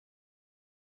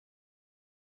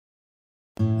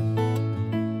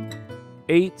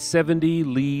870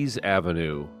 Lees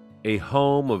Avenue, a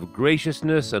home of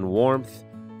graciousness and warmth,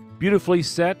 beautifully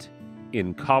set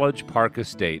in College Park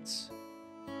Estates.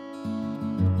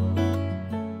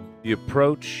 The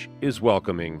approach is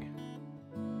welcoming.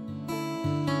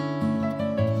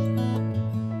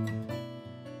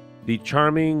 The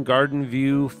charming garden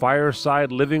view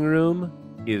fireside living room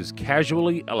is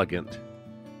casually elegant.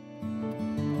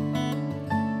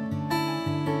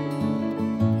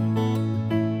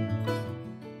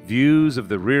 Views of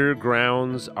the rear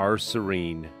grounds are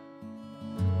serene.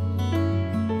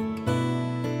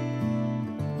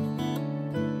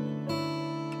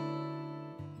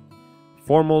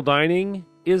 Formal dining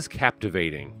is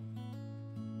captivating.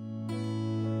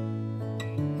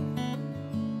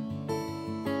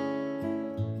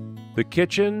 The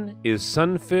kitchen is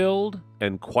sun-filled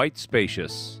and quite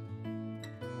spacious.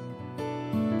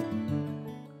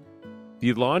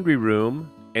 The laundry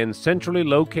room and centrally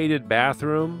located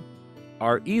bathroom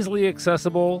are easily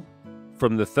accessible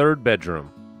from the third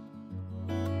bedroom.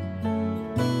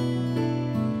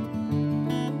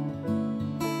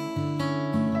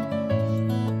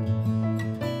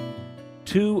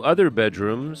 Two other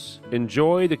bedrooms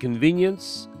enjoy the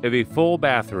convenience of a full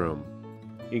bathroom,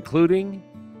 including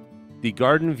the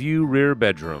garden view rear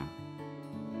bedroom.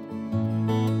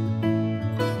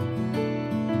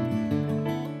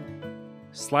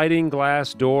 Sliding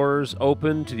glass doors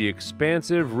open to the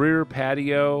expansive rear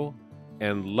patio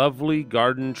and lovely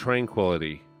garden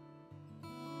tranquility.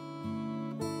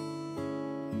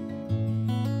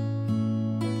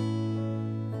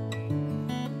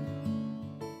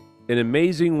 An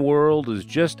amazing world is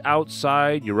just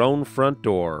outside your own front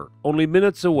door, only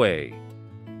minutes away.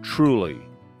 Truly,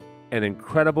 an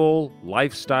incredible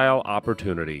lifestyle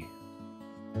opportunity.